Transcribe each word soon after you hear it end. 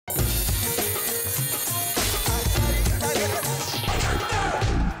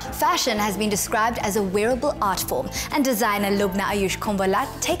Fashion has been described as a wearable art form, and designer Loubna Combalat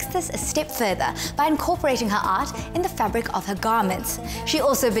takes this a step further by incorporating her art in the fabric of her garments. She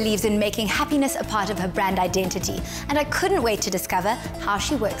also believes in making happiness a part of her brand identity, and I couldn't wait to discover how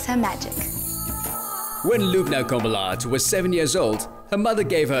she works her magic. When Loubna Combalat was 7 years old, her mother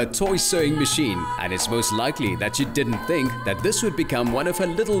gave her a toy sewing machine, and it's most likely that she didn't think that this would become one of her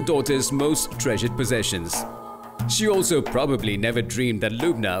little daughter's most treasured possessions. She also probably never dreamed that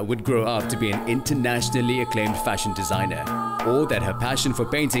Loubna would grow up to be an internationally acclaimed fashion designer, or that her passion for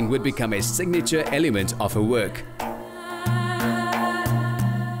painting would become a signature element of her work.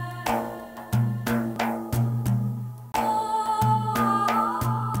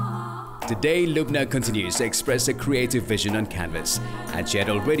 Today, Loubna continues to express her creative vision on canvas, and she had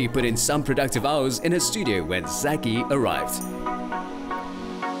already put in some productive hours in her studio when Zaki arrived.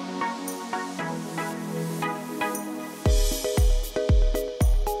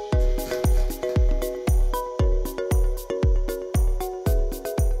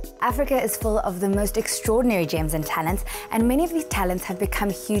 Africa is full of the most extraordinary gems and talents, and many of these talents have become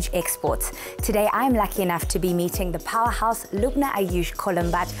huge exports. Today, I am lucky enough to be meeting the powerhouse Loubna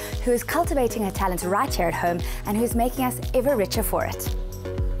Combalat, who is cultivating her talents right here at home and who is making us ever richer for it.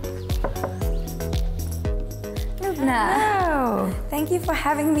 Loubna, hello. Thank you for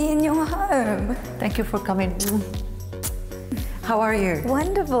having me in your home. Thank you for coming. How are you?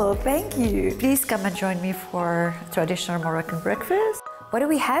 Wonderful, thank you. Please come and join me for traditional Moroccan breakfast. What do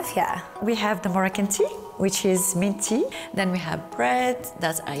we have here? We have the Moroccan tea, which is mint tea. Then we have bread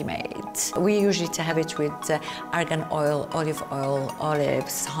that I made. We usually have it with argan oil, olive oil,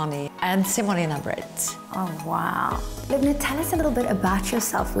 olives, honey, and semolina bread. Oh, wow. Loubna, tell us a little bit about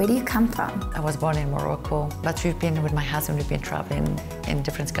yourself. Where do you come from? I was born in Morocco, but we've been, with my husband, we've been traveling in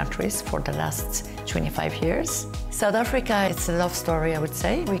different countries for the last 25 years. South Africa, it's a love story, I would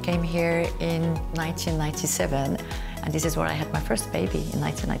say. We came here in 1997. And this is where I had my first baby in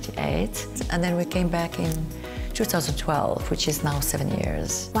 1998. And then we came back in 2012, which is now 7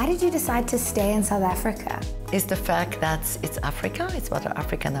 years. Why did you decide to stay in South Africa? It's the fact that it's Africa, it's about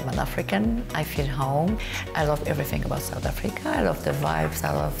African. I'm an African, I feel home. I love everything about South Africa. I love the vibes,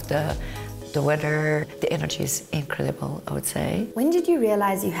 I love the weather. The energy is incredible, I would say. When did you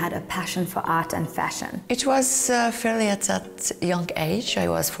realize you had a passion for art and fashion? It was fairly at that young age. I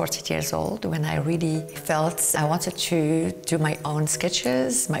was 40 years old when I really felt I wanted to do my own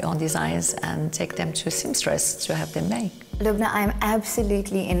sketches, my own designs, and take them to seamstress to have them made. Loubna, I'm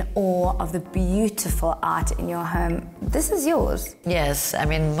absolutely in awe of the beautiful art in your home. This is yours? Yes, I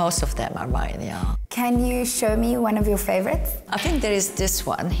mean, most of them are mine, yeah. Can you show me one of your favorites? I think there is this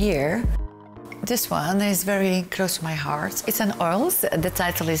one here. This one is very close to my heart. It's an oils. The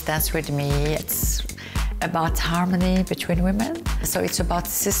title is Dance With Me. It's about harmony between women. So it's about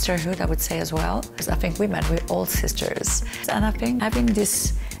sisterhood, I would say, as well. Because I think women, we're all sisters. And I think having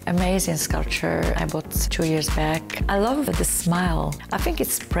this amazing sculpture I bought 2 years back, I love the smile. I think it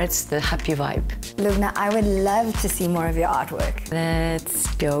spreads the happy vibe. Loubna, I would love to see more of your artwork.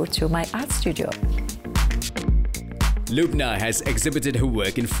 Let's go to my art studio. Loubna has exhibited her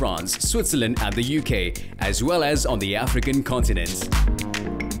work in France, Switzerland and the UK, as well as on the African continent.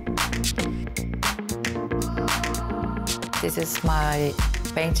 This is my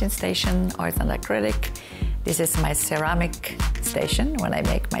painting station, oils and acrylic. This is my ceramic station. When I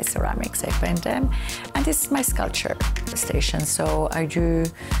make my ceramics, I paint them. And this is my sculpture station. So I do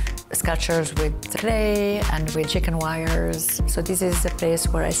sculptures with clay and with chicken wires. So this is the place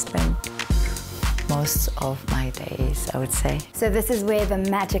where I spend most of my days, I would say. So this is where the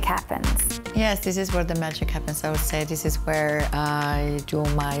magic happens? Yes, this is where the magic happens, I would say. This is where I do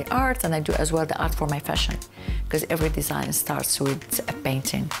my art, and I do as well the art for my fashion, because every design starts with a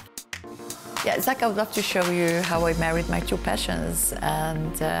painting. Yeah, Zach, I would love to show you how I married my two passions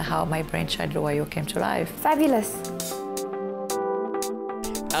and how my brainchild Loubna came to life. Fabulous.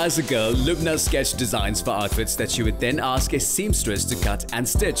 As a girl, Loubna sketched designs for outfits that she would then ask a seamstress to cut and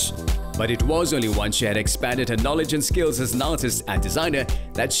stitch. But it was only once she had expanded her knowledge and skills as an artist and designer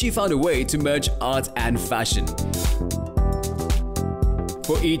that she found a way to merge art and fashion.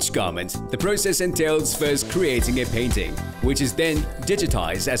 For each garment, the process entails first creating a painting, which is then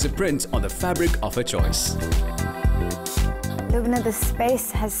digitized as a print on the fabric of her choice. Loubna, the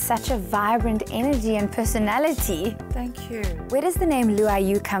space has such a vibrant energy and personality. Thank you. Where does the name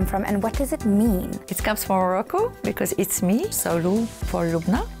Loubna come from, and what does it mean? It comes from Morocco because it's me, so Lou for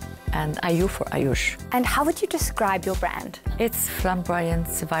Loubna and Ayu for Ayush. And how would you describe your brand? It's flamboyant,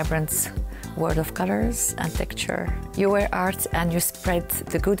 vibrant world of colors and texture. You wear art and you spread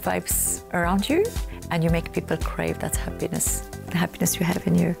the good vibes around you, and you make people crave that happiness. the happiness you have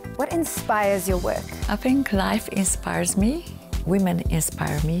in you. What inspires your work? I think life inspires me, women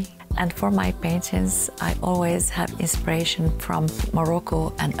inspire me, and for my paintings, I always have inspiration from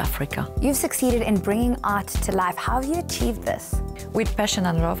Morocco and Africa. You've succeeded in bringing art to life. How have you achieved this? With passion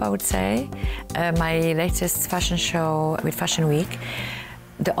and love, I would say. My latest fashion show with Fashion Week,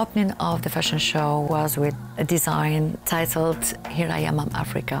 the opening of the fashion show was with a design titled Here I Am, I'm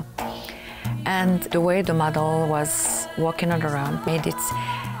Africa. And the way the model was walking around made it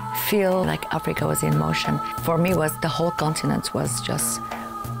feel like Africa was in motion. For me, was the whole continent was just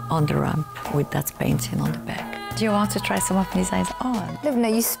on the ramp with that painting on the back. Do you want to try some of the designs on?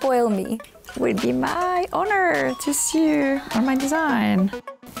 Loubna, you spoil me. It would be my honor to see you on my design.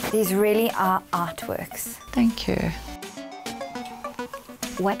 These really are artworks. Thank you.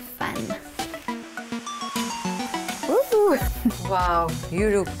 What fun. Woo! Wow, you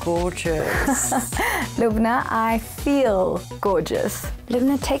look gorgeous. Loubna, I feel gorgeous.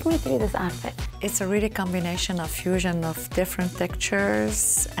 Loubna, take me through this outfit. It's a really combination of fusion of different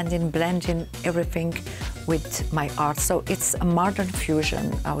textures and then blending everything with my art. So it's a modern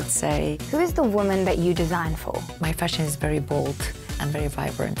fusion, I would say. Who is the woman that you design for? My fashion is very bold and very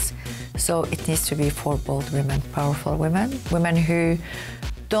vibrant. So it needs to be for bold women, powerful women, women who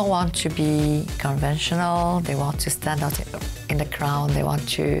don't want to be conventional, they want to stand out in the crowd, they want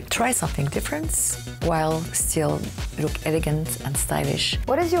to try something different while still look elegant and stylish.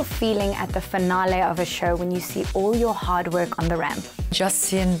 What is your feeling at the finale of a show when you see all your hard work on the ramp? Just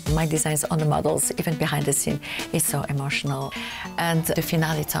seeing my designs on the models, even behind the scene, is so emotional. And the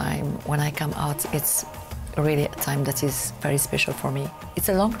finale time, when I come out, it's really a time that is very special for me. It's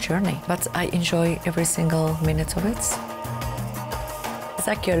a long journey, but I enjoy every single minute of it. It's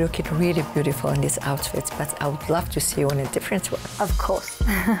like you're looking really beautiful in this outfit, but I would love to see you in a different one. Of course.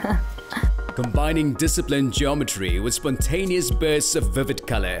 Combining disciplined geometry with spontaneous bursts of vivid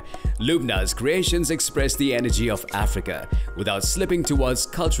color, Loubna's creations express the energy of Africa without slipping towards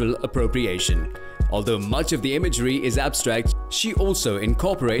cultural appropriation. Although much of the imagery is abstract, she also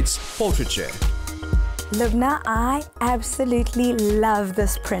incorporates portraiture. Loubna, I absolutely love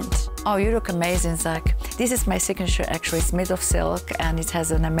this print. Oh, you look amazing, Zach. This is my signature, actually. It's made of silk and it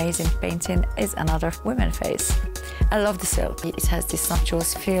has an amazing painting. It's another woman face. I love the silk. It has this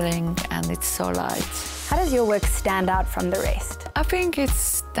sumptuous feeling and it's so light. How does your work stand out from the rest? I think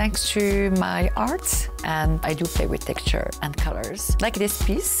it's thanks to my art, and I do play with texture and colors. Like this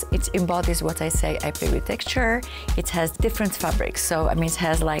piece, it embodies what I say, I play with texture. It has different fabrics, so I mean it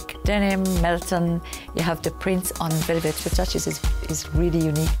has like denim, melton, you have the print on velvet, the touch is really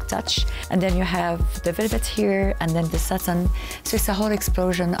unique touch. And then you have the velvet here and then the satin. So it's a whole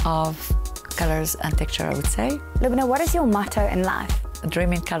explosion of colors and texture, I would say. Loubna, what is your motto in life?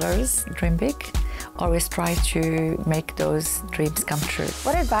 Dream in colors, dream big. Always try to make those dreams come true.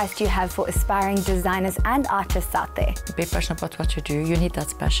 What advice do you have for aspiring designers and artists out there? Be passionate about what you do. You need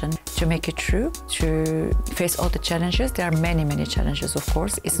that passion to make it true, to face all the challenges. There are many, many challenges, of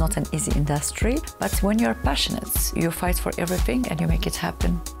course. It's not an easy industry, but when you're passionate, you fight for everything and you make it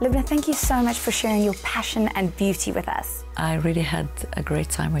happen. Loubna, thank you so much for sharing your passion and beauty with us. I really had a great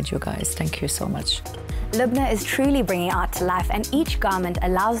time with you guys. Thank you so much. Loubna is truly bringing art to life, and each garment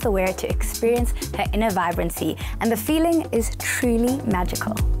allows the wearer to experience her inner vibrancy, and the feeling is truly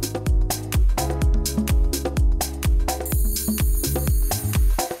magical.